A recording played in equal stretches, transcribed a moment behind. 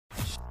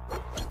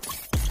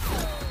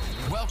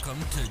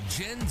Welcome to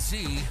Gen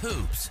Z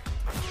Hoops,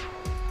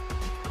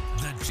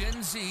 the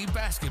Gen Z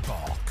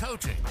basketball,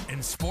 coaching,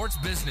 and sports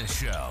business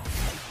show.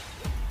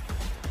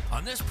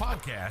 On this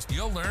podcast,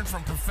 you'll learn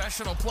from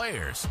professional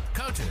players,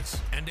 coaches,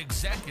 and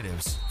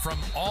executives from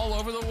all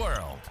over the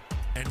world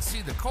and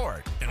see the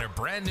court in a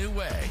brand new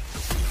way.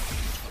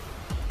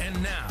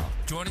 And now,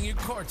 joining you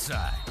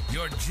courtside,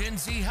 your Gen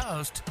Z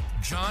host,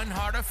 John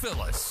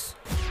Hartofilis.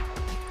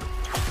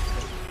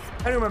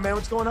 Hey, my man,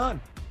 what's going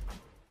on?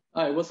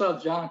 All right, what's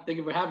up, John? Thank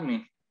you for having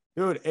me.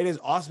 Dude, it is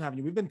awesome having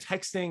you. We've been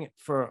texting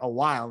for a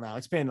while now.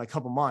 It's been like a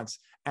couple months,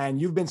 and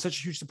you've been such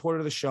a huge supporter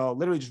of the show.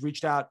 Literally just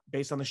reached out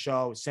based on the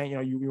show, saying,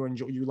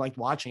 you liked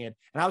watching it.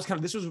 And I was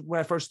this was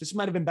when this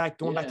might have been back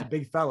to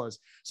Big Fellas.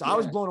 So I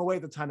was blown away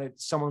at the time that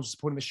someone was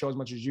supporting the show as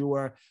much as you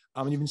were.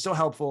 And you've been so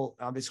helpful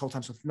this whole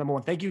time. So number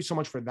one, thank you so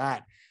much for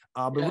that.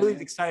 But really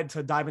excited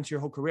to dive into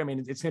your whole career. I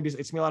mean, it's gonna be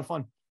a lot of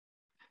fun.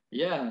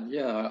 Yeah.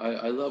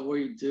 I love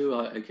what you do.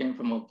 I came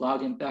from a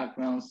blogging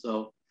background,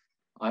 so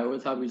I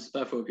always have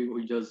respect for people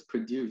who just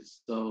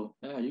produce. So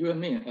yeah, you and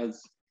me,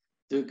 let's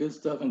do good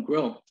stuff and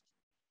grow.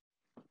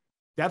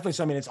 Definitely.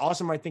 So I mean, it's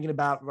awesome, right? Thinking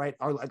about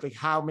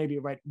how maybe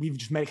we've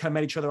just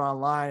met each other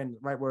online,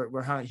 right?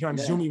 We're here on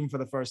Zoom even for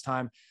the first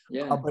time.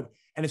 Yeah.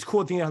 And it's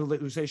cool thinking how the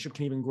relationship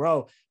can even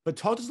grow. But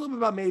talk to us a little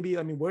bit about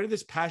where did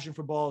this passion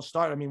for ball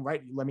start?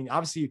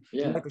 Obviously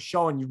you like a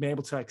show and you've been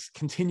able to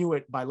continue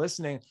it by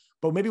listening.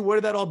 But maybe where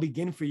did that all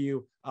begin for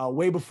you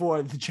way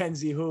before the Gen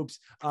Z Hoops,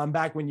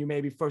 back when you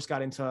maybe first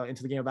got into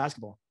the game of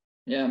basketball?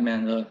 Yeah,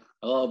 man, a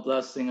lot of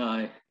blessing.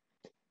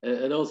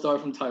 It all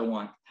started from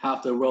Taiwan,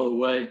 half the world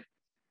away,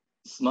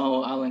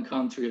 small island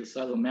country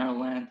outside of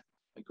Maryland.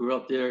 I grew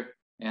up there,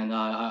 and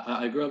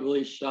I grew up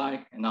really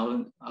shy, and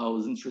I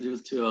was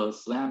introduced to a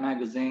slam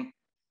magazine,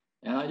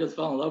 and I just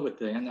fell in love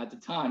with it. And at the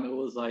time, it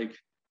was like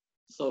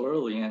so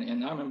early,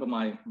 and I remember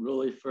my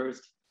really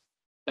first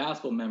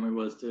basketball memory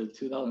was the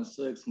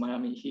 2006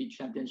 Miami Heat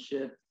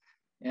championship.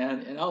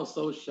 And I was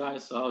so shy,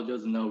 so I would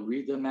just,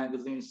 read the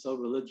magazine so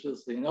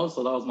religiously. And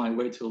also that was my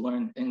way to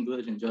learn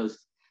English and just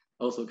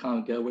also kind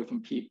of get away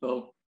from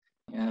people.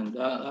 And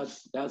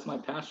that's my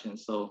passion.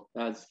 So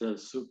that's the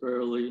super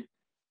early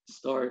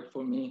start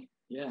for me.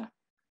 Yeah.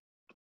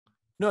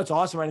 No, it's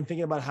awesome, right? And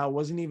thinking about how it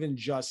wasn't even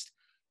just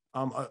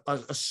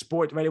a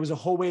sport, right? It was a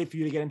whole way for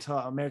you to get into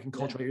American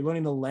culture. Right? You're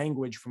learning the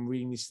language from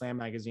reading these slam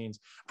magazines.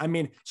 I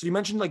mean, so you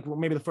mentioned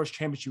maybe the first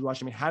championship you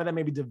watched. I mean, how did that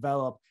maybe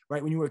develop,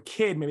 right? When you were a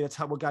kid, maybe that's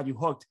what got you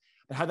hooked.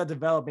 But how did that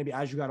develop maybe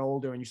as you got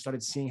older and you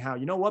started seeing how,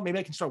 maybe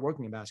I can start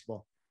working in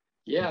basketball?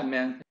 Yeah,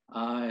 man.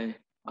 I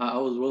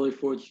was really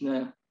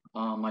fortunate.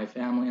 My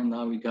family and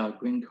I, we got a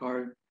green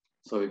card.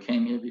 So we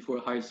came here before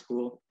high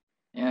school.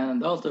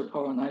 And that was the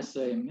part when I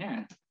say,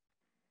 man,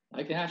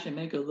 I can actually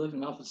make a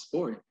living off of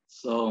sport.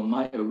 So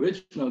my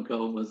original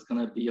goal was going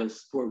to be a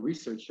sport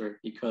researcher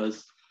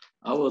because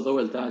I was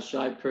always that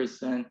shy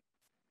person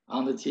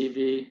on the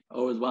TV,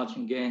 always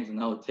watching games,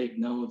 and I would take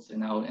notes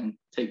and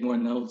take more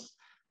notes,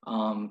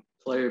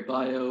 player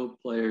bio,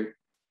 player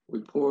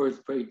reports,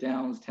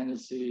 breakdowns,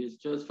 tendencies,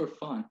 just for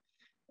fun.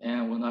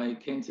 And when I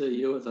came to the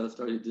US, I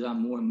started to do that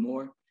more and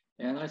more.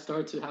 And I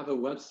started to have a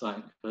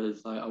website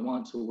because I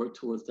want to work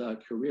towards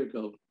that career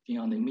goal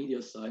beyond the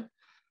media side.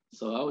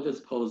 So I would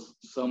just post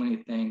so many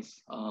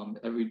things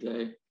every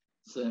day,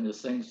 sit in the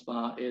same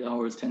spot, 8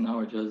 hours, 10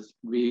 hours, just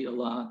read a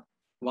lot,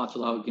 watch a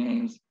lot of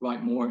games,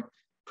 write more,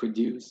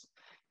 produce.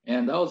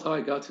 And that was how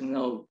I got to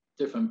know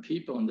different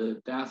people in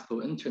the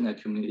basketball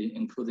internet community,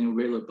 including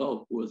Ray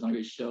LeBeau, who was on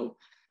your show.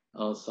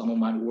 Some of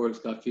my works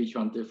got featured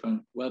on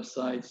different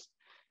websites.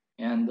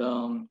 And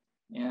a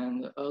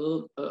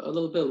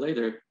little bit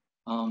later,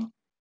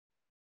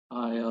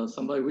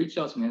 somebody reached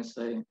out to me and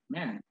say,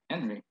 man,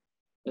 Henry,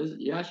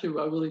 you actually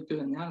write really good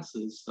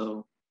analysis.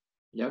 So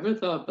you ever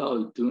thought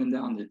about doing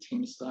that on the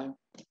team side?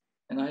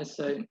 And I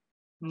say,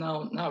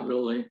 no, not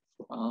really,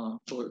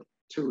 for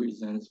two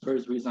reasons.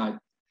 First reason,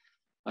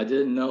 I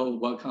didn't know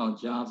what kind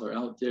of jobs are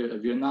out there.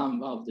 If you're not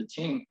involved with the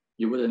team,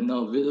 you wouldn't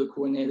know video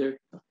coordinator,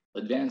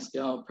 advanced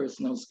scout,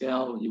 personnel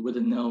scout. You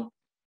wouldn't know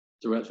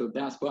director of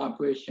basketball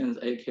operations,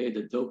 aka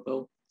the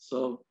dopo.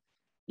 So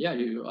yeah,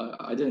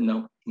 I didn't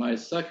know. My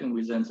second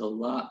reason is a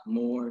lot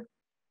more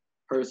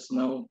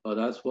personal, but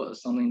that's what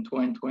something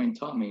 2020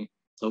 taught me.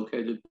 It's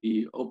okay to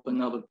be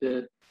open up a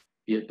bit,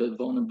 be a bit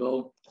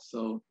vulnerable.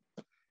 So,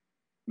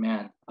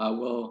 man,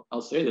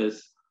 I'll say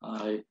this.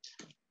 I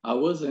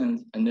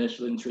wasn't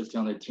initially interested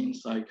on the team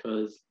side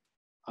because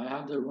I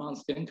have the wrong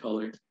skin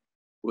color,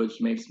 which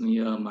makes me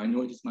a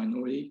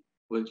minority,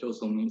 which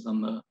also means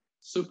I'm a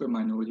super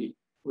minority,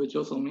 which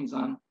also means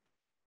I'm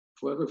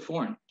forever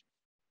foreign.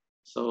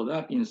 So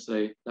that being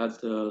said,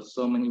 that's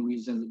so many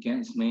reasons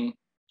against me,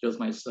 just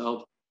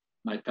myself.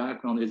 My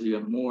background is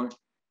even more.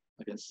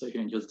 I can sit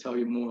here and just tell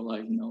you more,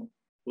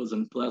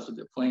 wasn't blessed with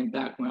the playing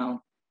background,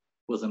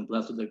 wasn't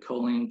blessed with the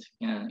co-linked,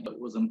 and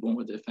wasn't born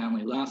with the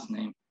family last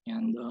name.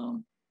 And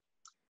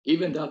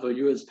even that for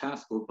U.S.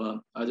 passport,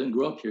 but I didn't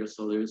grow up here,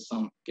 so there's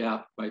some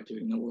gap right there,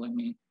 you know what I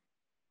mean?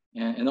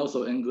 And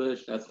also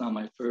English, that's not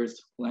my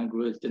first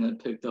language,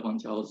 didn't pick up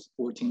until I was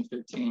 14,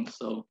 15.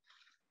 So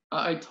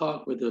I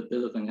talk with a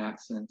bit of an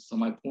accent. So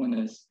my point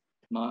is,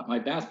 my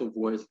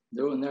basketball voice,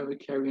 they will never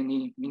carry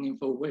any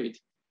meaningful weight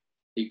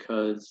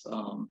because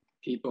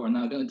people are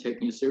not going to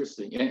take me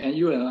seriously. And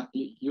you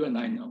and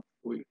I know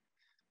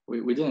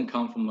we didn't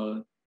come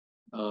from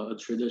a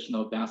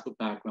traditional basketball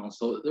background.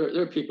 So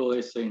there are people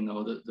they say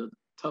no, the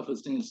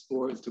toughest thing in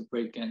sport is to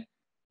break in.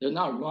 They're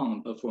not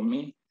wrong, but for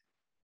me,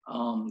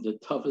 the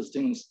toughest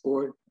thing in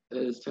sport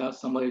is to have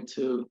somebody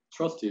to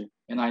trust you.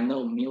 And I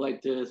know me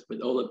like this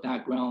with all the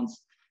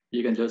backgrounds,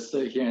 you can just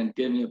sit here and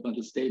give me a bunch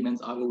of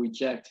statements. I will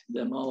reject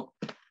them all.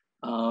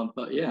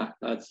 But yeah,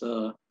 that's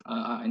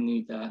I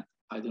knew that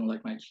I didn't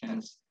like my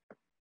chance.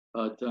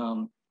 But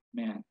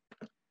man,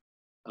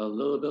 a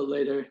little bit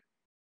later,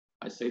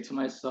 I say to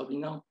myself,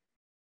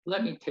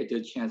 let me take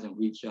the chance and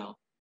reach out.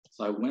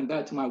 So I went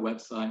back to my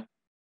website,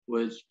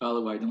 which by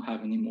the way I don't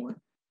have anymore.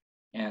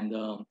 And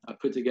I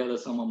put together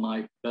some of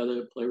my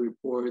better play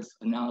reports,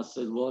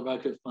 analysis, whatever I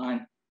could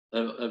find.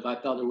 If I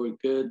thought they were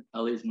good,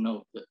 at least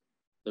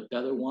the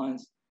better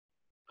ones,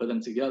 put them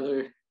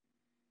together.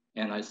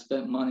 And I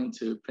spent money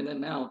to print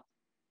them out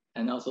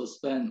and also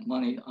spent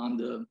money on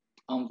the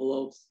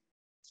envelopes,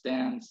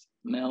 stamps,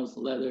 mails,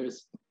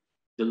 letters,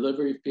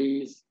 delivery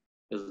fees,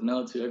 is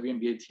mailed to every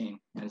NBA team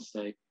and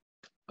say,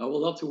 I would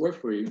love to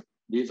work for you.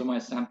 These are my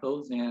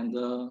samples and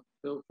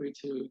feel free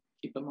to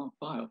keep them on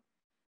file.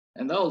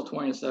 And that was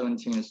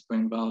 2017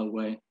 spring, by the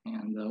way.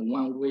 And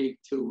 1 week,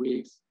 2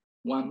 weeks,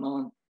 1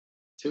 month,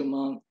 2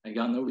 months, I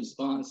got no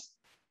response.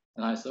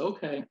 And I said,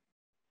 okay,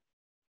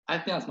 I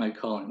think that's my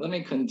calling. Let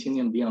me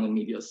continue and be on the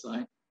media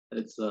side.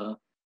 It's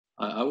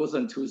I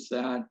wasn't too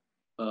sad,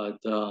 but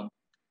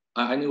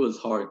I knew it was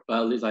hard, but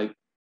at least I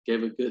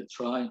gave a good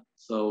try.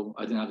 So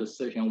I didn't have to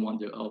sit here and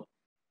wonder, oh,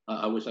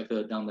 I wish I could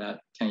have done that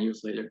 10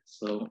 years later.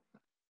 So,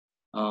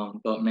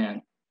 but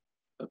man,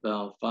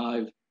 about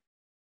 5-6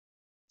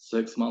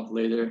 months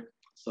later,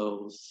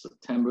 so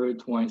September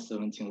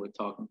 2017, we're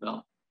talking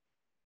about,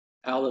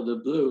 out of the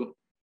blue,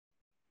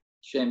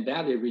 Shane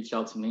Battier reached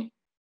out to me.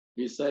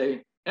 He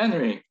say,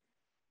 Henry,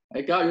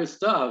 I got your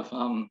stuff.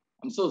 I'm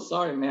so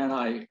sorry, man.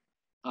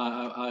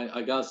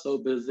 I got so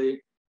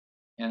busy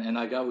and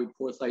I got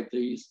reports like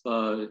these,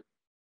 but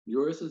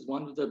yours is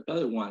one of the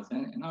better ones.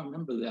 And I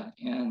remember that.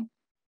 And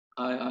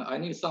I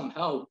need some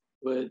help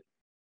with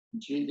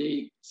G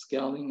League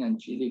scouting and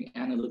G League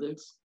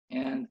analytics.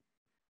 And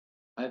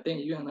I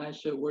think you and I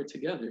should work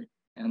together.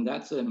 And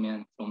that's it,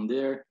 man. From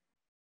there,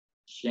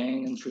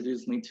 Shane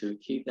introduced me to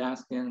Keith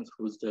Askins,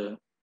 who's the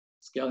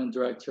scouting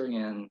director.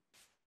 And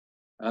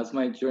that's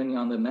my journey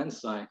on the men's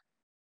side.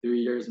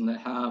 3.5 years,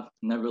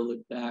 never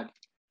looked back.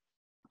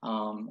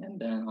 And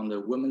then on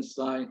the women's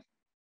side,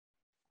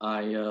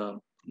 I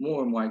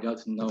more and more I got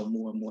to know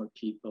more and more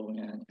people.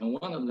 And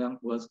one of them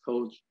was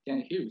Coach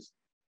Dan Hughes.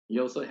 He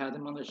also had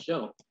him on the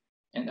show.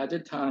 And at the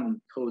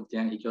time, Coach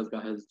Dan, he just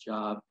got his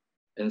job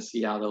in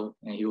Seattle,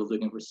 and he was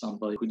looking for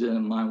somebody who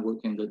didn't mind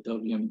working the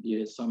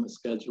WNBA summer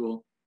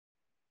schedule,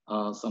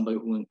 somebody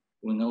who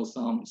knows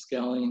some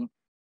scouting,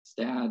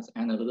 stats,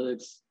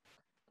 analytics,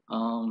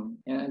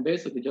 and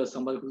basically just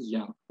somebody who's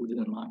young, who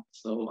didn't mind.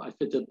 So I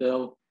fit the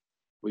bill.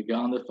 We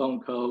got on the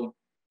phone call,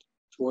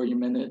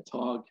 40-minute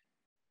talk,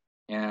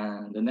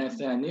 and the next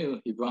thing I knew,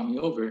 he brought me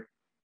over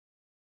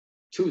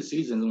 2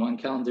 seasons, 1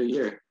 calendar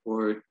year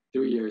for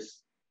 3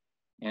 years.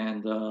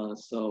 And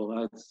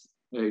so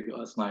there you go.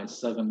 That's my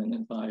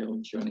 7-minute bio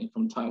journey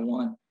from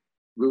Taiwan,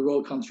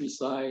 rural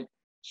countryside,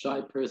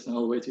 shy person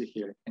all the way to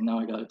here. And now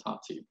I got to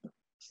talk to you.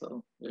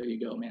 So there you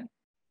go, man.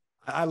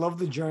 I love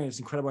the journey. It's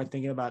incredible. I'm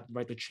thinking about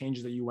the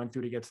changes that you went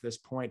through to get to this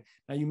point.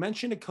 Now, you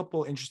mentioned a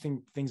couple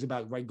interesting things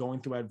about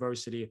going through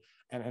adversity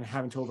and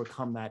having to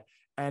overcome that.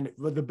 And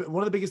one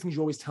of the biggest things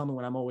you always tell me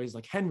when I'm always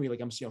like, Henry,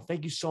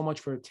 thank you so much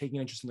for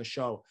taking interest in the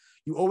show.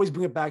 You always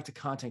bring it back to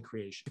content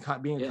creation,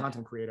 being a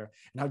content creator,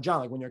 and how,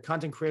 John, when you're a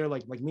content creator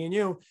like me and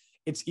you,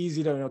 it's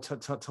easy to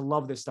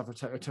love this stuff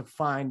or to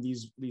find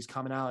these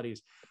commonalities.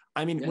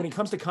 I mean, when it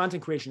comes to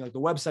content creation, like the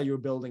website you were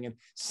building and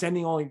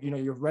sending all,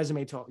 your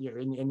resume to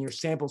your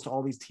samples to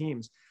all these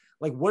teams,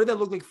 like, what did that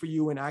look like for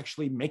you in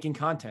actually making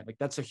content? Like,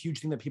 that's a huge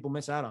thing that people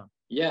miss out on.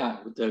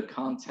 Yeah, with the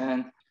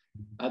content,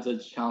 that's a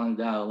challenge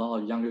that a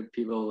lot of younger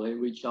people, they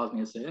reach out to me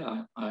and say,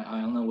 yeah, I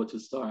don't know what to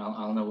start.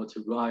 I don't know what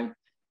to write,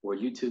 or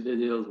YouTube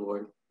videos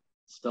or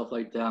stuff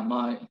like that.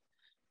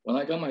 When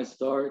I got my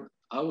start,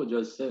 I would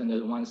just sit in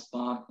that one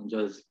spot and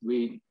just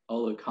read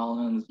all the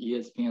columns,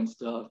 ESPN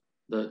stuff.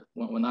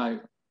 When I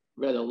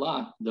read a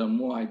lot, the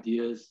more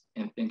ideas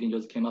and thinking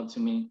just came up to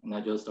me, and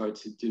I just started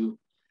to do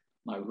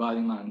my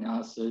writing, my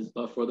analysis.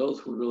 But for those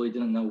who really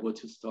didn't know what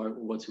to start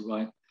or what to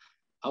write,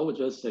 I would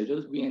just say,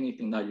 just read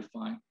anything that you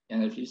find.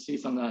 And if you see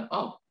something that,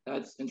 oh,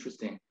 that's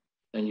interesting,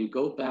 then you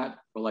go back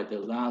for like the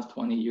last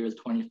 20 years,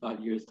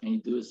 25 years, and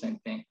you do the same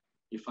thing.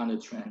 You find a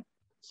trend.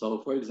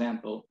 So for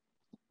example,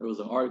 there was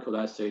an article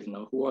that says,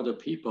 who are the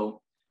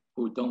people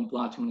who don't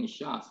block too many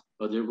shots,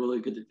 but they're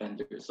really good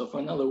defenders. So for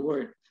another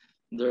word,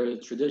 their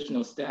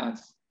traditional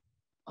stats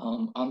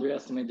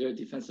underestimate their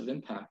defensive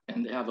impact.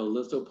 And they have a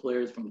list of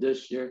players from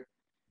this year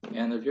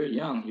And if you're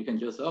young, you can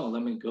just, oh,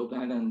 let me go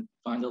back and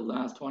find the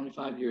last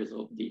 25 years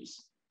of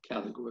these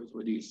categories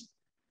or these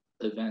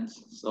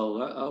events. So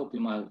that would be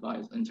my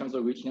advice. In terms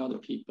of reaching out to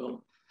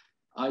people,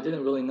 I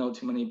didn't really know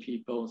too many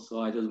people,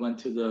 so I just went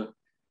to the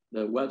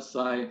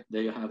website.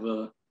 They have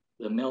the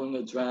mailing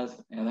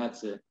address, and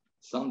that's it.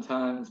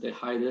 Sometimes they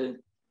hide it.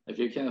 If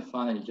you can't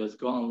find it, you just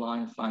go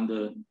online, find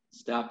the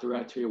staff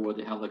directory where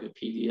they have like a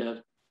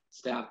PDF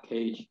staff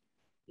page.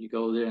 You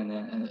go there,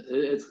 and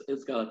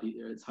it's gotta be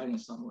there. It's hiding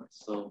somewhere.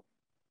 So,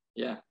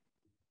 yeah.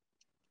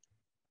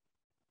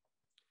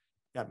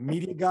 Yeah,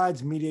 media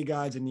guides,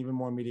 and even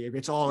more media.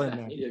 It's all in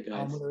there. Media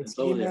guides. Whether it's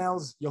all there.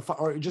 emails, you'll find,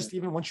 or just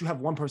even once you have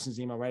one person's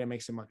email, right? It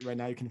makes it right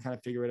now. You can kind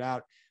of figure it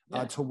out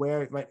to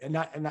where, right, and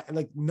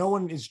like no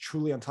one is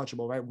truly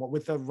untouchable, right?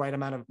 With the right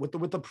amount of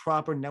with the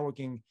proper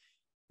networking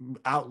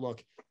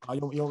outlook,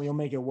 you'll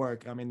make it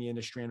work in the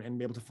industry and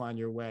be able to find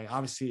your way.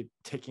 Obviously,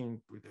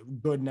 taking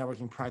good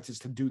networking practice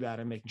to do that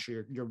and making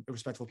sure you're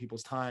respectful of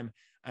people's time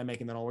and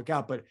making that all work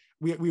out. But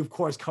we of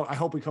course, I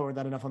hope we covered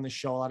that enough on this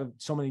show.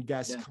 So many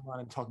guests come on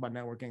and talk about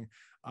networking.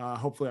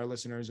 Hopefully our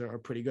listeners are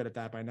pretty good at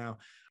that by now.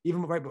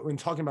 Even right, but when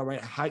talking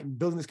about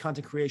building this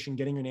content creation,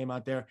 getting your name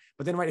out there,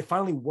 but then it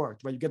finally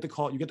worked, right? You get the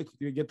call, you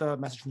get the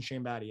message from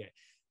Shane Battier.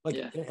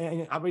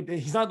 And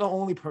he's not the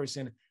only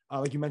person,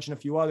 like you mentioned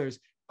a few others,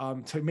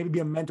 to maybe be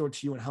a mentor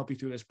to you and help you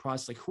through this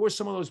process. Like, who are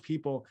some of those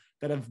people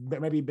that have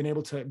maybe been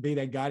able to be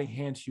that guiding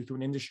hand to you through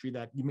an industry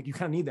that you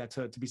kind of need that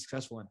to be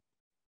successful in?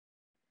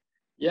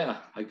 Yeah,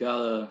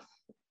 I'm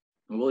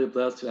really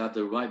blessed to have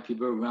the right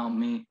people around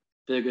me.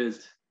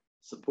 Biggest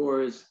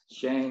supporters,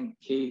 Shane,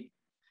 Keith,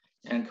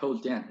 and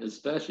Coach Dan,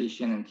 especially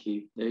Shane and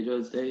Keith. They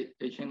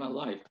changed my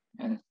life.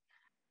 And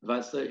if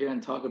I sit here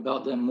and talk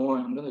about them more,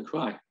 I'm gonna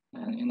cry.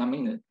 And I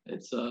mean it.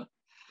 It's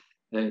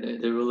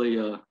they really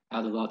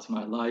add a lot to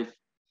my life.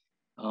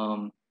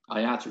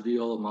 I attribute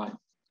all of my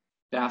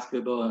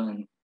basketball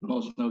and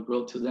emotional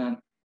growth to them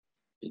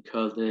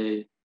because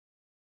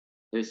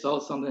they saw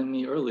something in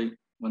me early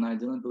when I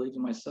didn't believe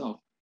in myself.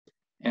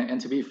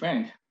 And to be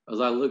frank, as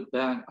I look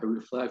back, I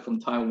reflect from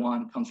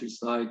Taiwan,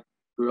 countryside,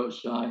 grew up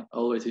shy,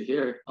 all the way to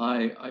here,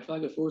 I feel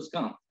like a Forrest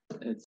Gump.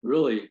 It's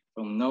really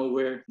from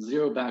nowhere,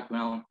 zero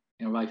background,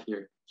 and right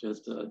here.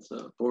 Just it's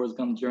a Forrest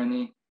Gump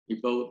journey. We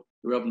both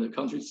grew up in the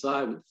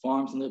countryside with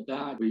farms in the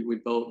back. We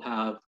both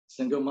have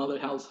single mother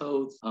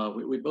households.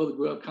 We both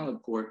grew up kind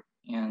of poor,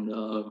 and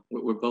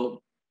we're both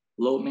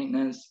low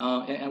maintenance.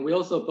 And we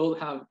also both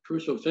have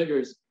crucial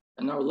figures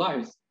in our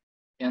lives,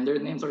 and their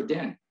names are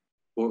Dan.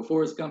 For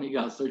Forrest Gump, you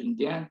got Surgeon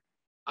Dan.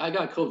 I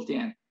got Coach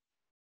Dan.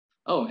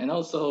 Oh, and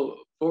also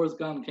Forrest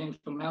Gump came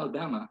from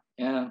Alabama,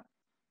 and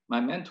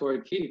my mentor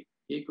Keith,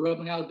 he grew up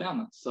in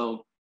Alabama.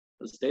 So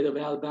the state of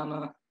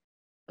Alabama,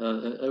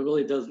 it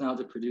really does now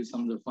to produce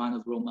some of the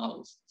finest role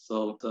models.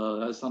 So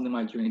that's something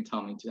my journey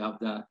taught me, to have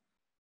that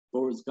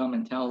Forrest Gump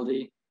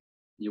mentality.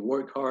 You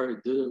work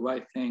hard, do the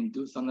right thing,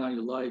 do something that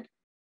you like,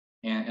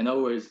 and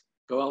always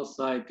go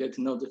outside, get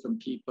to know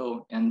different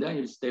people, and then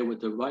you stay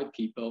with the right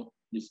people.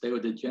 You stay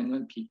with the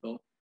genuine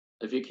people.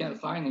 If you can't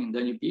find them,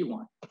 then you be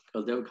one,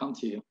 because they will come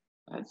to you.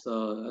 That's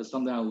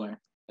something I learned.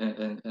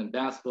 In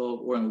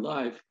basketball or in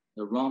life,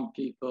 the wrong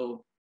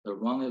people, the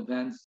wrong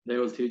events, they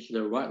will teach you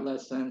the right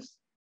lessons.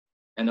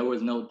 And there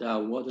was no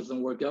doubt what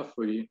doesn't work out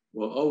for you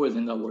will always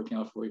end up working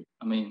out for you.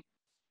 I mean,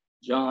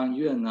 John,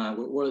 you and I,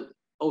 we're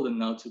old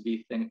enough to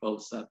be thankful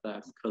of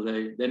setbacks because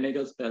they make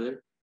us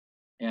better.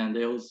 And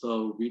they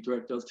also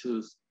redirect us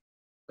to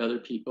better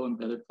people and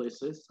better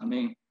places. I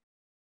mean,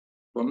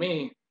 for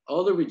me,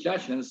 all the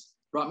rejections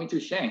brought me to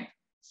Shane.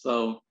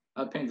 So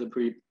that paints a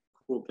pretty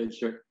cool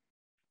picture.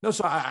 No,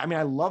 so I mean,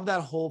 I love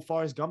that whole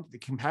Forrest Gump, the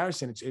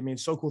comparison.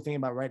 It's so cool thing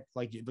about, right,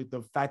 like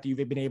the fact that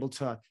you've been able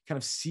to kind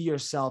of see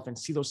yourself and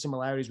see those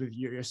similarities with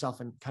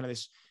yourself and kind of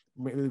this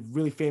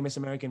really famous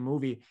American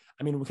movie.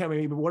 I mean,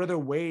 what other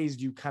ways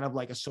do you kind of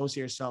like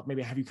associate yourself?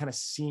 Maybe have you kind of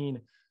seen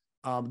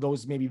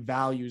those maybe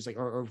values, like,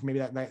 or maybe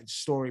that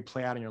story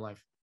play out in your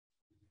life?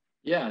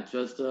 Yeah,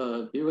 just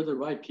be with the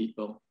right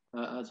people.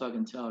 As I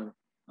can tell you,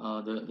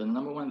 the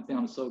number one thing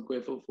I'm so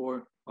grateful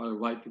for are the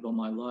right people in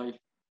my life.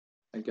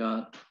 I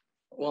got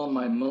one of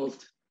my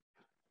most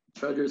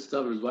treasured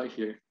stuff is right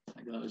here.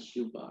 I got a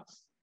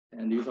shoebox,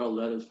 and these are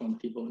letters from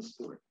people in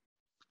sport.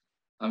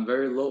 I'm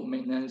very low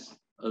maintenance.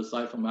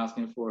 Aside from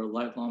asking for a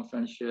lifelong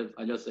friendship,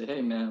 I just say,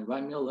 hey man,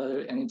 write me a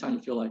letter anytime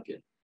you feel like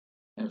it.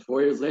 And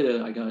 4 years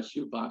later, I got a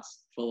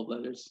shoebox full of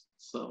letters.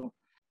 So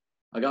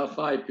I got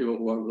 5 people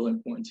who are really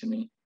important to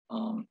me.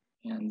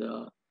 And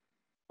I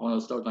want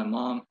to start with my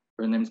mom.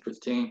 Her name is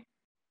Christine.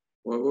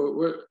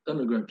 We're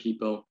immigrant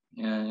people,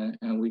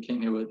 and we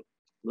came here with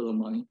little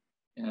money,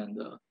 and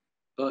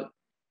but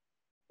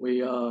we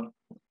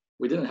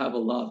didn't have a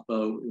lot,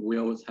 but we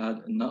always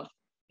had enough.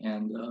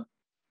 And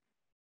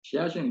she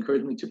actually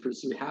encouraged me to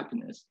pursue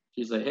happiness.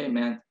 She said, "Hey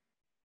man,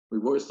 we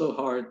worked so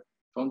hard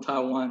from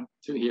Taiwan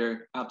to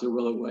here after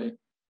we were away,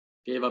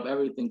 gave up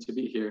everything to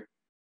be here.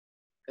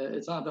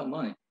 It's not about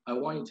money. I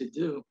want you to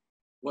do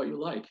what you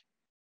like."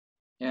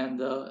 And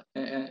the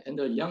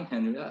young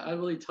Henry, that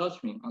really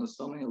touched me on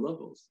so many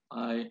levels.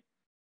 I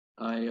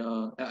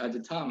at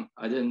the time,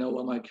 I didn't know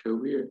what my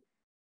career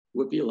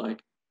would be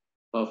like.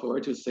 But for her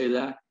to say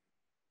that,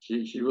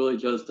 she really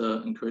just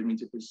encouraged me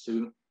to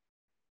pursue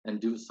and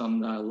do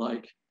something that I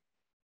like.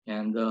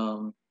 And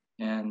a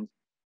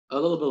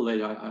little bit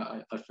later,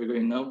 I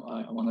figured,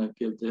 I want to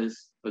give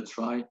this a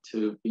try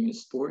to be in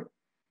sport.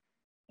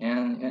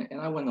 And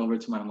I went over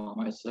to my mom.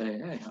 I say,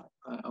 hey,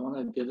 I want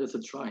to give this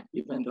a try,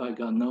 even though I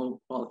got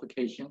no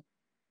qualification.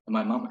 And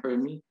my mom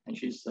heard me, and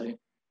she say,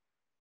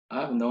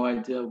 I have no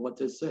idea what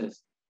this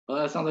is. Well,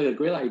 that sounds like a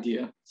great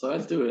idea. So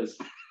let's do this.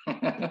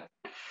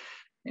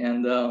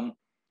 And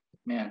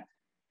man,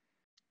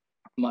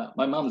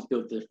 my mom is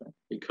built different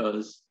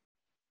because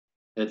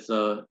it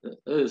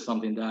is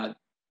something that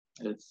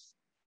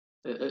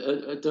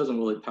it doesn't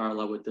really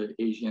parallel with the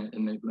Asian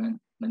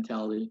immigrant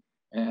mentality.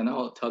 And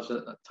I'll touch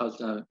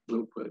that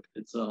real quick.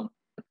 It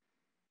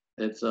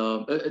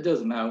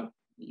doesn't matter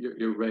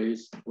your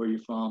race, where you're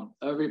from.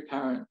 Every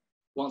parent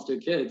wants their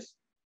kids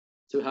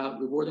to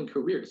have rewarding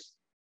careers,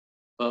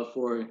 but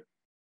for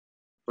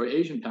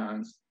Asian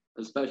parents,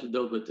 especially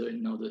those with the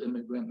the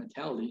immigrant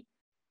mentality,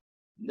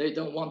 they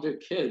don't want their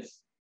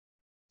kids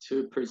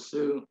to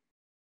pursue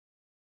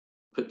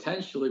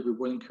potentially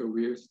rewarding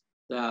careers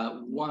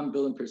that 1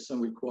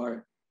 billion%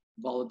 require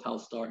volatile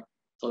start.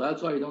 So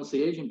that's why you don't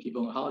see Asian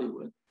people in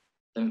Hollywood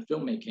and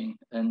filmmaking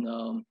and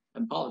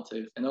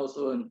politics, and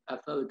also in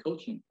athletic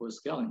coaching or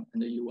scouting in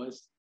the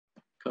US.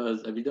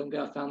 Because if you don't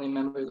got family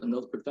members in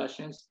those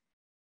professions,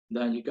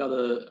 then you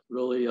gotta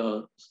really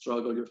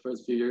struggle your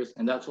first few years.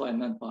 And that's what I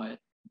meant by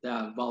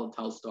that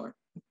volatile start.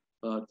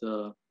 But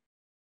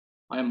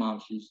my mom,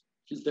 she's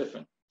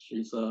different.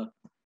 She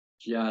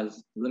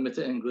has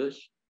limited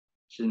English.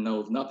 She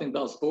knows nothing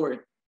about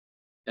sport,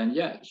 and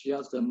yet she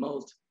has the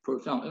most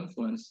profound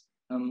influence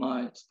on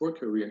my sport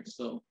career.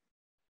 So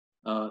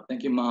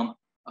thank you, Mom.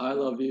 I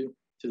love you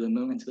to the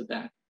moon and to the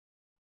back.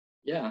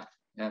 Yeah,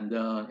 and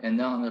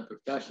now on the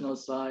professional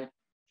side,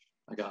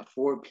 I got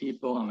 4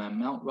 people. I'm at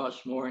Mount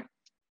Rushmore,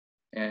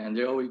 and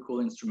they're all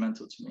equally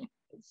instrumental to me.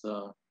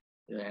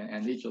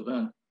 And each of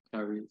them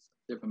carries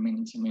different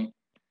meaning to me.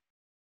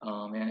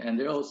 And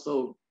they're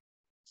also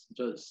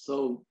just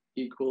so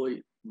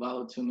equally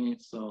vital to me.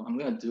 So I'm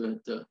gonna do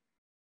it the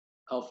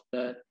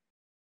alphabet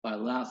by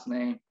last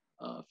name.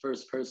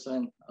 First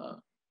person,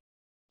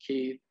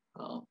 Keith.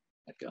 I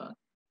got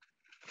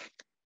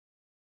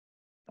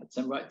that's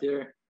him right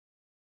there.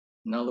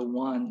 Another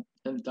one,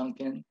 Tim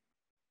Duncan.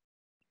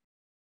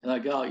 And I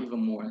got even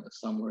more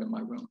somewhere in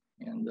my room.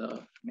 And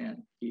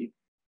man, he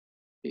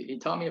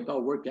taught me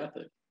about work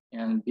ethic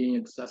and being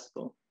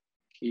accessible.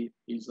 Keith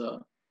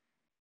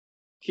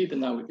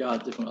and I, we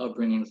got different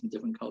upbringings and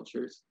different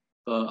cultures,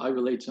 but I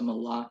relate to him a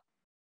lot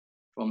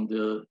from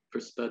the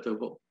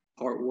perspective of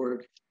hard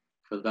work,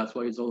 because that's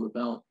what he's all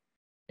about.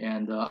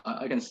 And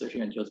I can sit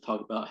here and just talk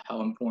about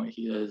how important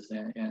he is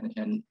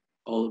and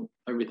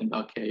everything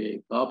about KA.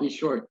 But I'll be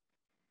short.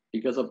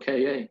 Because of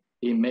KA,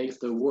 he makes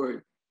the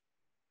word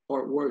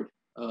hard work.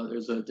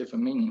 There's a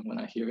different meaning when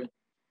I hear it.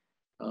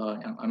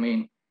 I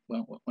mean,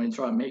 when you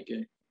try to make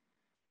it,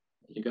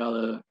 you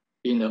gotta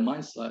be in the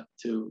mindset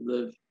to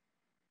live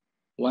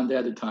one day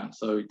at a time.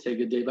 So you take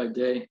it day by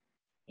day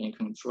and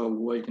control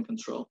what you can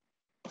control.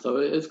 So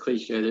it's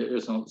cliche. There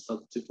is no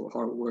substitute for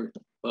hard work.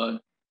 But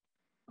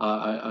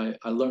I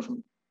learned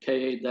from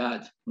KA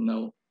that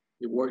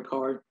you work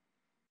hard,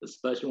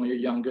 especially when you're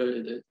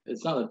younger.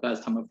 It's not the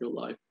best time of your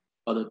life,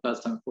 but the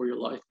best time for your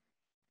life.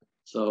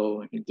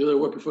 So you do the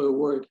work before the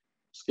work,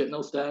 skip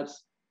no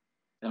steps,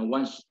 and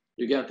once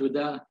you get through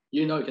that,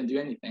 you can do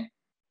anything.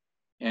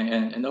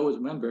 And always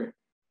remember,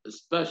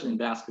 especially in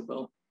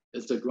basketball,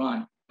 it's the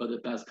grind, but the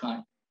best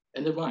kind,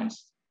 and the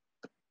rhymes.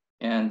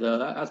 And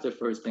that's the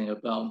first thing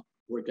about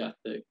work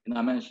ethic. And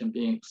I mentioned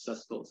being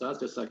accessible. So that's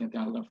the second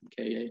thing I learned from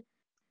KA.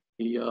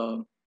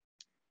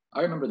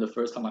 I remember the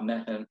first time I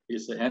met him, he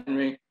said,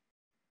 Henry,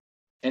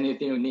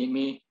 anything you need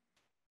me,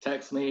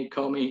 text me,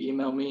 call me,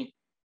 email me,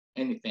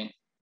 anything.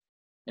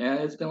 And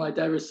it's been like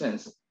that ever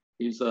since.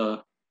 He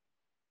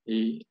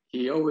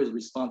always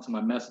responds to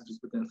my messages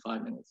within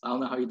 5 minutes. I don't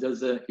know how he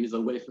does it. He's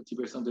away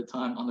 50% of the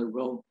time on the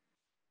road.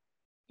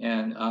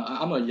 And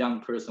I'm a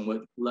young person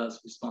with less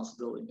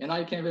responsibility. And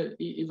I can't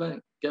even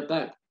get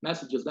back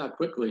messages that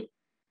quickly.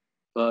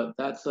 But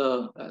that's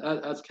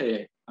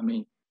KA. I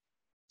mean,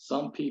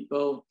 some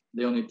people,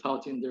 they only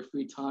talk to you in their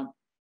free time.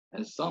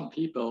 And some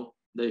people,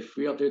 they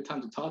free up their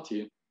time to talk to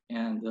you.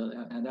 And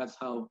that's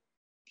how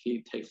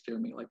Keith takes care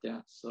of me like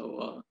that.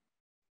 So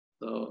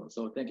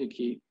thank you,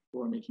 Keith,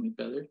 for making me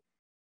better.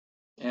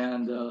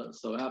 And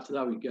so after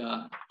that, we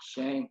got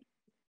Shane.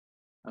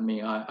 I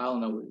mean, I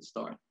don't know where to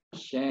start.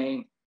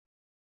 Shane,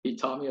 he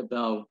taught me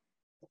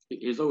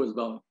he's always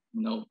about,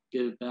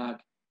 give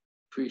back,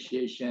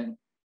 appreciation,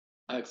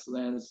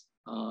 excellence.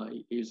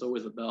 He's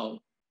always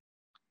about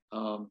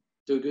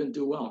do good and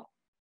do well.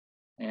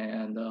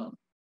 And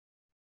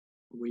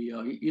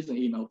he's an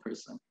email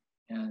person.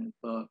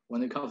 But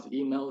when it comes to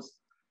emails,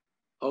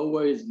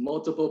 always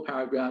multiple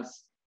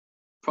paragraphs,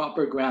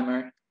 proper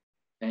grammar.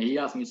 And he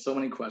asked me so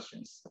many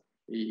questions.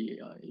 He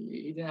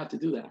didn't have to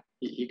do that.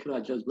 He could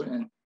have just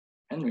written,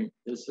 Henry,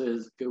 this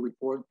is a good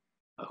report.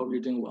 I hope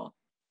you're doing well.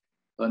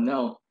 But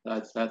no,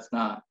 that's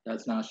not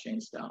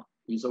Shane's style.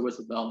 He's always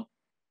about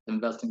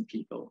investing in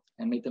people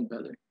and make them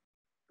better.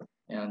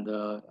 And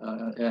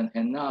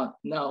not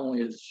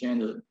only is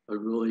Shane a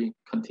really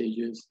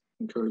contagious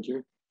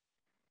encourager,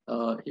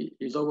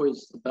 he's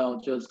always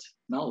about just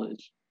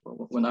knowledge.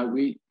 When I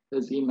read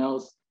his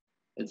emails,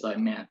 it's like,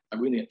 man, I'm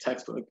reading a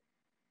textbook.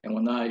 And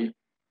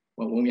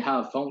when we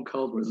have phone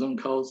calls or Zoom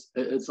calls,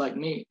 it's like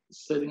me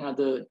sitting at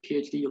the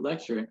PhD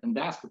lecture in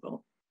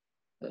basketball.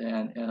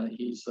 And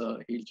he's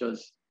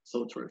just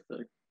so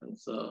terrific.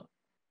 It's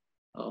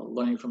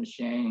learning from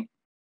Shane,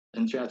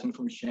 interacting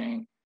from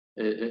Shane.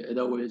 It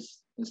always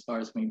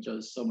inspires me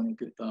just so many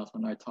good thoughts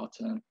when I talk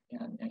to him.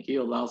 And he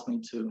allows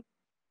me to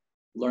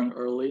learn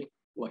early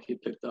what he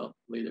picked up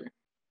later.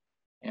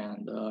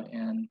 And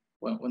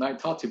when I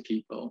talk to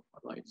people,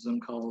 like Zoom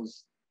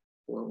calls,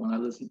 or when I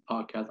listen to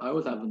podcasts, I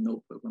always have a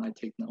notebook when I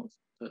take notes.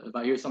 If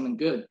I hear something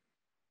good,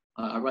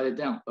 I write it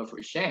down. But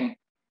for Shane,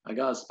 I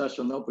got a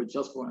special notebook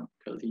just for him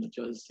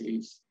because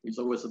he's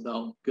always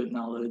about good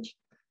knowledge,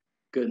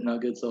 good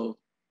nuggets of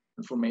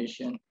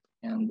information,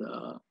 and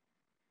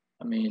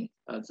I mean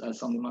that's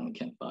something money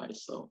can't buy.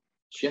 So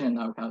Shane and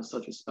I have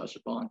such a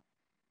special bond,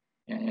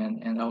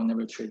 and I will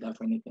never trade that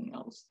for anything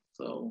else.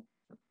 So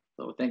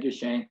thank you,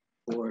 Shane,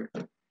 for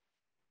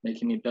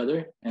making me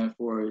better and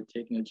for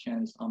taking a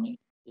chance on me.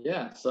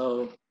 Yeah,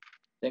 so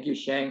thank you,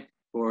 Shane,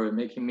 for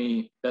making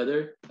me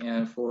better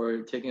and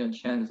for taking a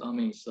chance on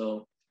me.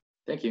 So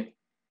thank you.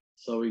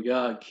 So we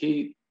got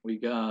Keith, we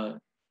got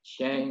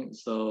Shane.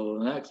 So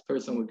the next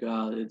person we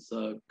got is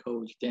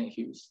Coach Dan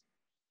Hughes.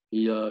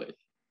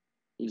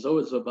 He's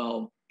always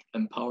about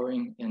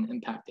empowering and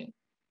impacting.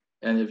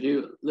 And if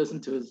you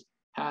listen to his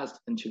past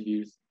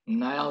interviews,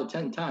 9 out of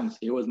 10 times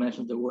he always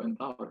mentions the word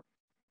empower.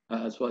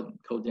 That's what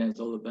Coach Dan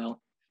is all about.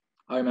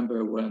 I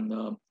remember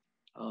when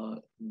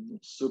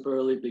super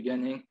early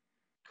beginning,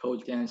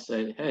 Coach Dan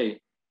said, hey,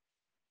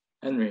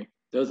 Henry,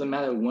 doesn't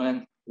matter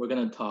when, we're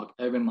going to talk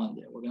every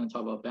Monday. We're going to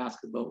talk about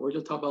basketball. We're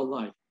just talk about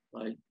life,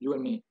 like you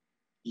and me,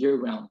 year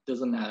round.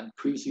 Doesn't matter.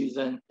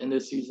 Preseason, end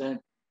of season,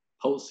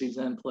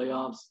 postseason,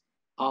 playoffs,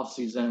 off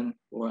season,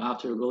 or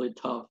after a really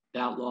tough,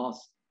 bad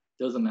loss.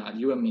 Doesn't matter.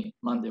 You and me,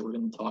 Monday, we're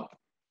going to talk.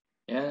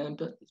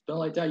 And it's been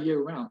like that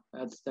year round.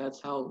 That's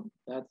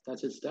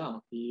his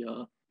style.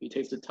 He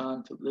takes the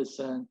time to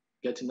listen,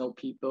 get to know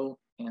people,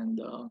 and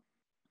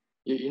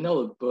you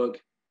know the book.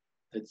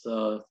 It's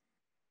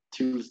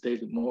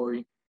Tuesdays with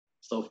Maury.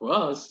 So for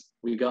us,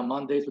 we got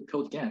Mondays with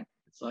Coach Dan.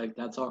 It's like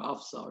that's our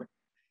office hour.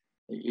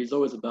 He's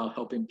always about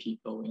helping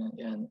people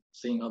and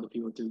seeing other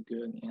people do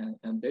good.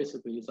 And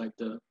basically, he's like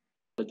the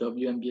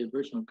WNBA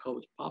version of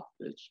Coach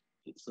Popovich.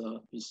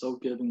 He's so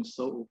giving,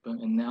 so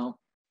open, and now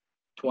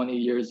 20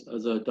 years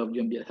as a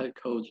WNBA head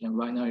coach, and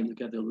right now you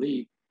look at the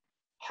league,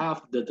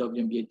 half the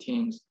WNBA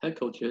team's head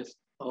coaches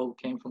all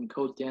came from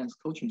Coach Dan's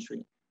coaching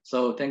tree.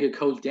 So thank you,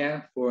 Coach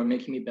Dan, for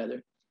making me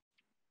better.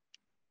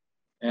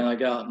 And I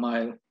got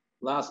my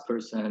last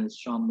person is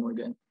Sean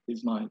Morgan.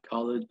 He's my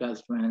college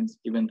best friend,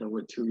 even though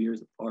we're 2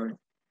 years apart.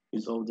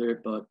 He's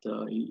older, but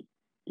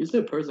he's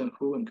the person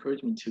who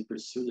encouraged me to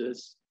pursue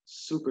this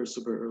super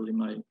early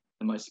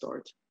in my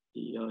start.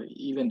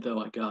 Even though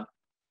I got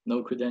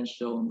no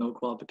credential, no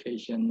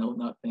qualification, no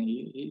nothing,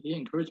 he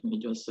encouraged me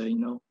to just say,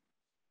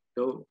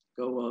 go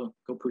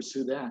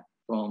pursue that,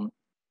 from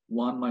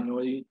one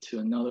minority to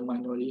another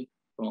minority,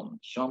 from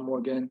Sean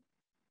Morgan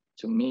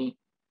to me.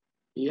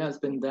 He has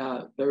been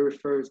that very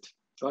first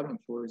driving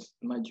force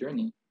in my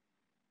journey.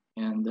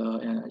 And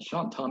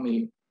Sean taught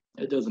me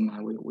it doesn't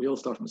matter. We all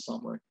start from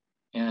somewhere.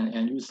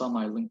 And you saw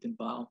my LinkedIn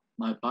bio.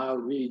 My bio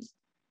reads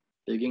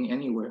 "Digging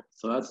Anywhere."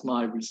 So that's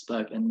my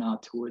respect and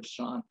not towards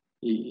Sean.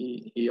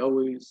 He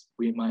always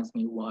reminds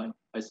me why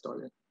I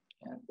started.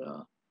 And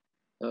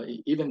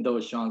even though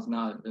Sean's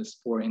not in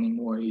sport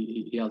anymore,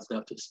 he has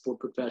left the sport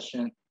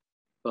profession,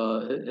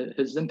 but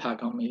his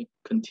impact on me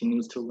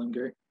continues to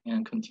linger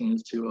and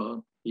continues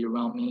to be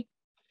around me.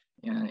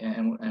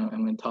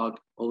 And we talk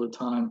all the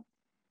time.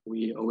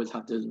 We always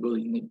have this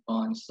really unique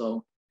bond.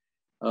 So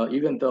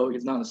even though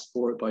he's not a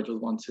sport, but I just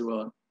want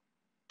to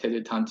take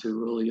the time to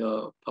really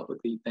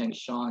publicly thank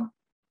Sean.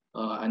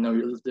 I know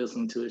you're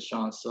listening to it,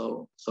 Sean.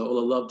 So all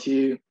the love to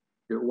you,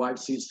 your wife,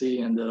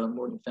 Cece, and the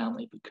Morgan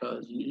family,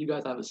 because you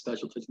guys have a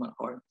special place in my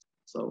heart.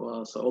 So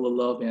all the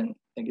love, and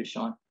thank you,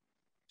 Sean.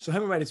 So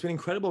Henry, right, it's been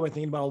incredible by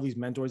thinking about all these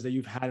mentors that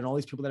you've had and all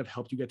these people that have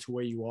helped you get to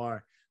where you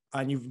are.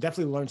 And you've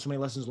definitely learned so many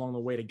lessons along the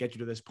way to get you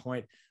to this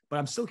point. But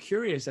I'm still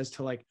curious as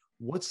to like,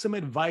 what's some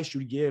advice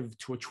you'd give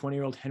to a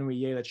 20-year-old Henry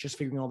Ye that's just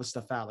figuring all this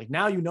stuff out? Like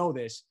now you know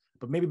this,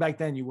 but maybe back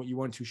then you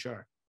weren't too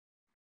sure.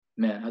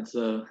 Man, that's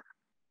a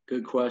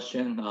good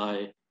question.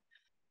 I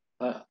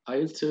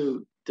used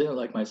to didn't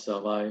like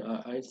myself.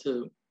 I used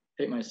to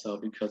hate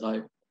myself because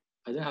I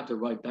didn't have the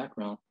right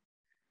background,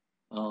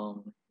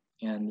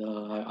 and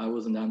I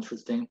wasn't that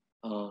interesting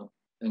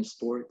in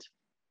sport.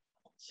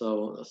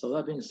 So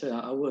that being said,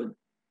 I would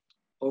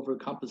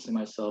overcompensate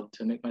myself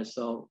to make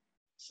myself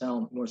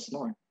sound more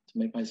smart, to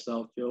make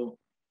myself feel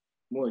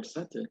more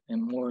accepted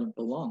and more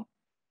belong.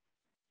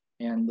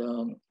 And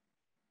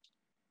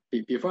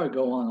before I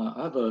go on,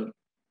 I have a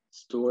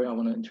story I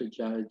want to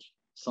interject.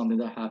 Something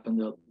that happened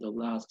the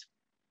last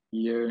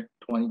year,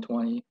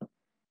 2020,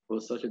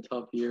 was such a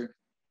tough year.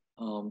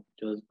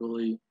 Just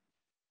really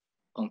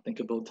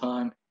unthinkable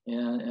time,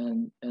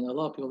 and a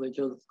lot of people, they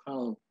just kind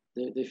of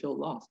they feel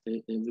lost.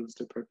 They lose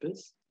their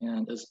purpose,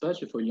 and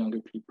especially for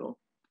younger people.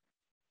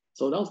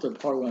 So that was the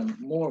part when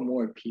more and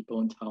more people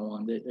in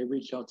Taiwan, they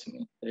reach out to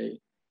me.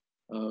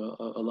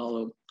 A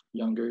lot of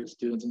younger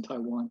students in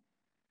Taiwan,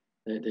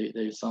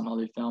 they somehow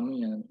they found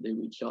me and they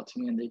reach out to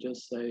me and they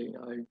just say,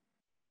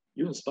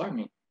 you inspire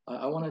me.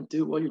 I want to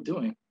do what you're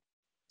doing.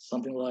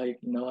 Something like,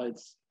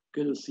 it's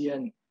good to see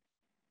an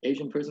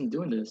Asian person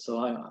doing this. So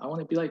I want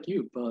to be like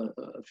you, but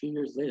a few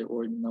years later,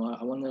 or,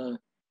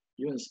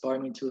 you inspire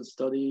me to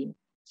study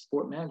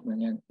sport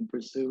management and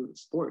pursue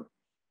sport.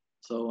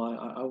 So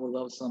I would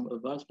love some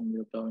advice from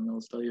you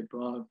about, study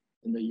abroad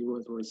in the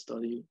US or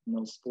study,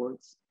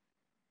 sports.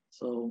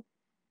 So,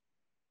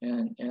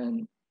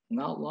 and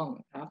not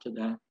long after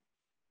that,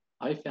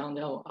 I found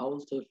out I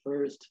was the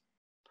first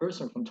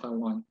person from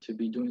Taiwan to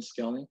be doing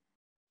scouting,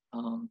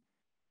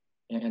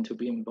 and to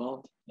be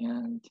involved.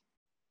 And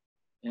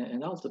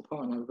that was the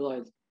part when I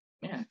realized,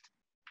 man,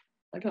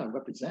 I gotta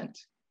represent.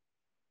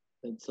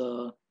 It's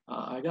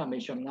I gotta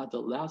make sure I'm not the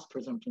last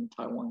person from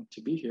Taiwan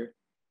to be here.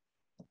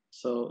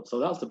 So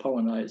that was the part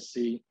when I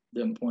see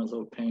the importance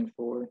of paying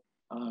forward.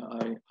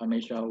 I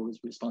make sure I always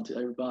respond to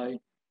everybody,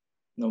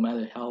 no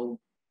matter how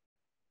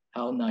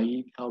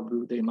naive, how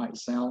rude they might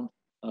sound.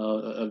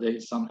 If they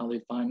somehow they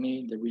find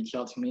me, they reach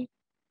out to me,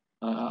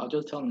 I'll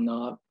just tell them,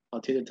 no,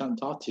 I'll take the time to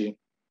talk to you.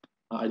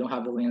 I don't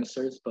have all the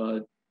answers,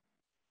 but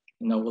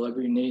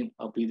whatever you need,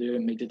 I'll be there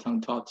and make the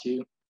time to talk to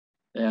you.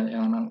 And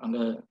I'm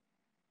gonna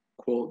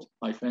quote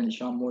my friend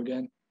Sean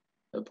Morgan.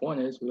 The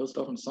point is, we'll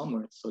start from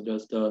somewhere. So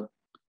just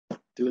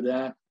do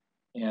that.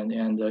 And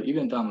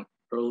even if I'm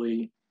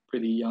pretty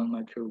young in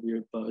my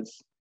career, but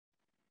it's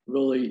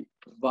really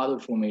vital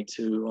for me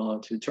to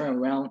turn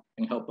around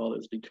and help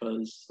others,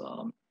 because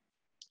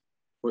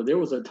where there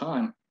was a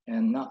time,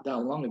 and not that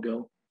long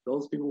ago,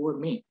 those people were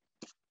me.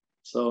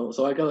 So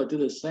I gotta do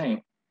the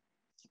same.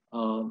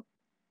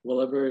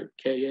 Whatever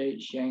K.A.,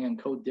 Shang,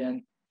 and Ko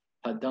Den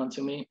had done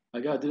to me, I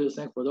gotta do the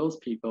same for those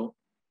people.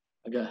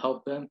 I gotta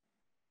help them,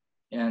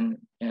 and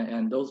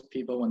those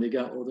people, when they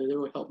got older, they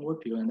would help more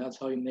people, and that's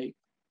how you make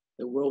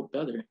the world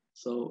better.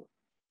 So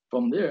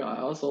from there, I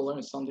also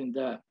learned something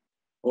that,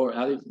 or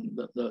at least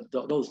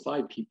those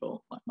 5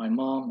 people, my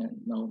mom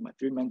and my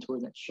 3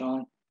 mentors and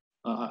Sean,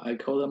 I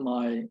call them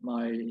my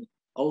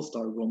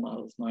all-star role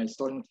models, my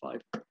starting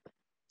 5.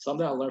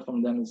 Something I learned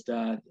from them is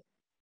that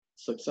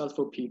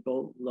successful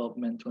people love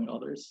mentoring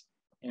others,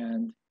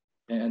 and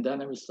that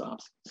never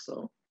stops.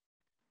 So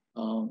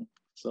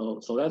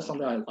that's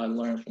something I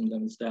learned from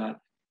them, is that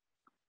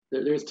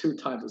there's 2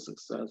 types of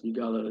success. You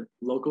got a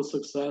local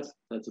success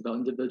that's about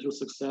individual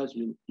success.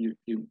 You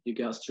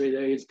got straight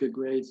A's, good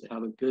grades,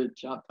 have a good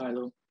job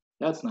title.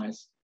 That's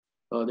nice.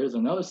 But there's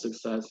another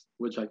success,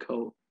 which I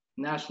call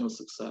national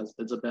success.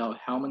 It's about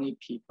how many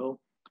people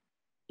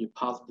you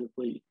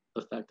positively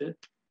affected,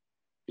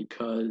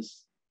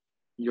 because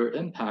your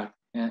impact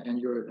and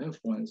your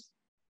influence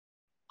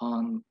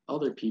on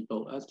other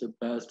people, that's the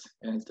best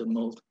and it's the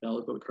most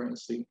valuable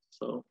currency.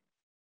 So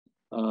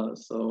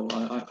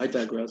I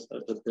digress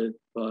a bit,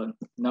 but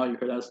now you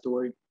heard that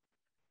story.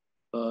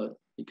 But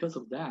because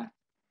of that,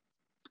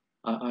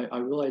 I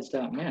realized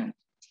that, man,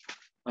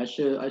 I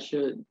should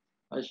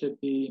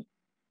be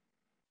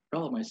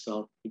proud of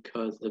myself,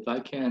 because if I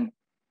can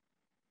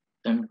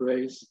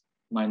embrace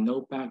my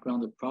no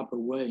background the proper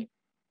way,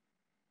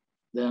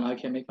 then I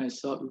can make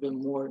myself even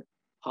more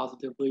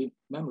positively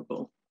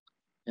memorable.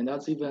 And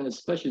that's even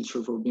especially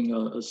true for being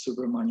a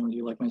super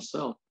minority like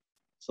myself.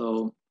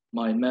 So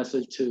my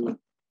message to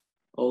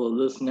all the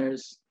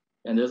listeners,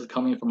 and this is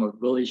coming from a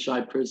really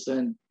shy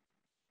person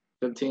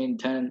 15,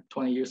 10,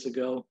 20 years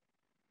ago,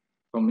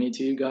 from me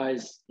to you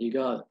guys, you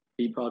gotta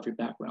be proud of your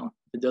background.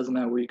 It doesn't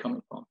matter where you're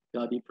coming from, you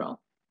gotta be proud.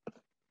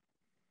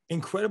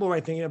 Incredible,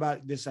 right? Thinking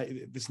about this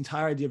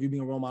entire idea of you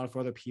being a role model for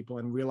other people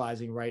and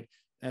realizing, right,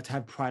 to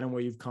have pride in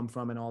where you've come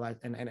from and all that,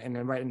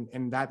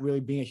 and that really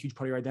being a huge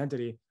part of your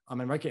identity,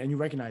 and you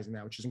recognizing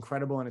that, which is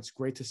incredible, and it's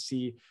great to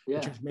see the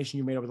transformation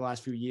you made over the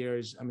last few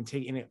years. I mean,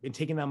 taking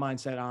that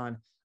mindset on,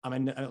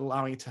 and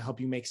allowing it to help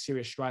you make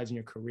serious strides in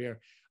your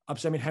career.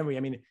 So, I mean,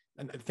 Henry,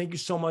 thank you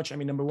so much. I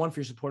mean, number 1 for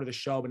your support of the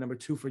show, but number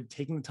 2 for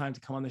taking the time to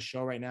come on the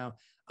show right now.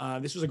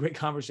 This was a great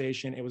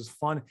conversation. It was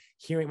fun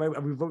hearing.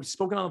 We've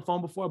spoken on the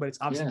phone before, but it's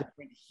obviously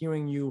different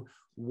hearing you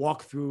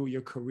walk through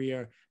your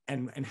career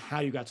and how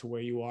you got to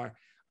where you are.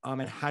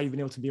 And how you've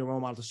been able to be a role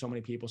model to so many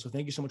people. So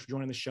thank you so much for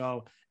joining the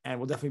show, and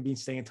we'll definitely be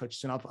staying in touch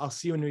soon. I'll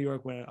see you in New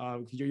York when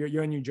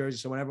you're in New Jersey.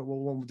 So whenever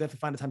we'll definitely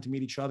find a time to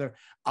meet each other.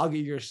 I'll get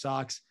you your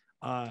socks,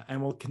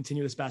 and we'll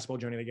continue this basketball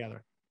journey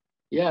together.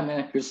 Yeah,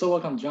 man, you're so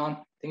welcome,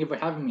 John. Thank you for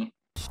having me.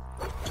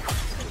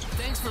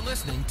 Thanks for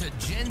listening to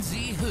Gen Z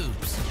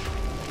Hoops.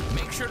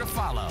 Make sure to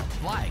follow,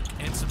 like,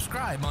 and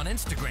subscribe on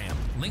Instagram,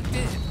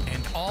 LinkedIn,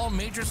 and all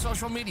major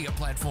social media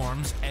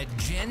platforms at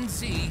Gen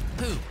Z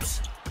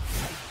Hoops.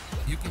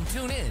 You can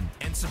tune in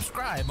and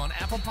subscribe on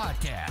Apple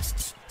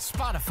Podcasts,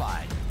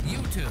 Spotify,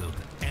 YouTube,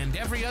 and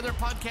every other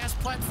podcast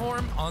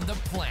platform on the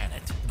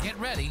planet. Get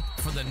ready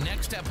for the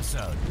next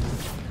episode.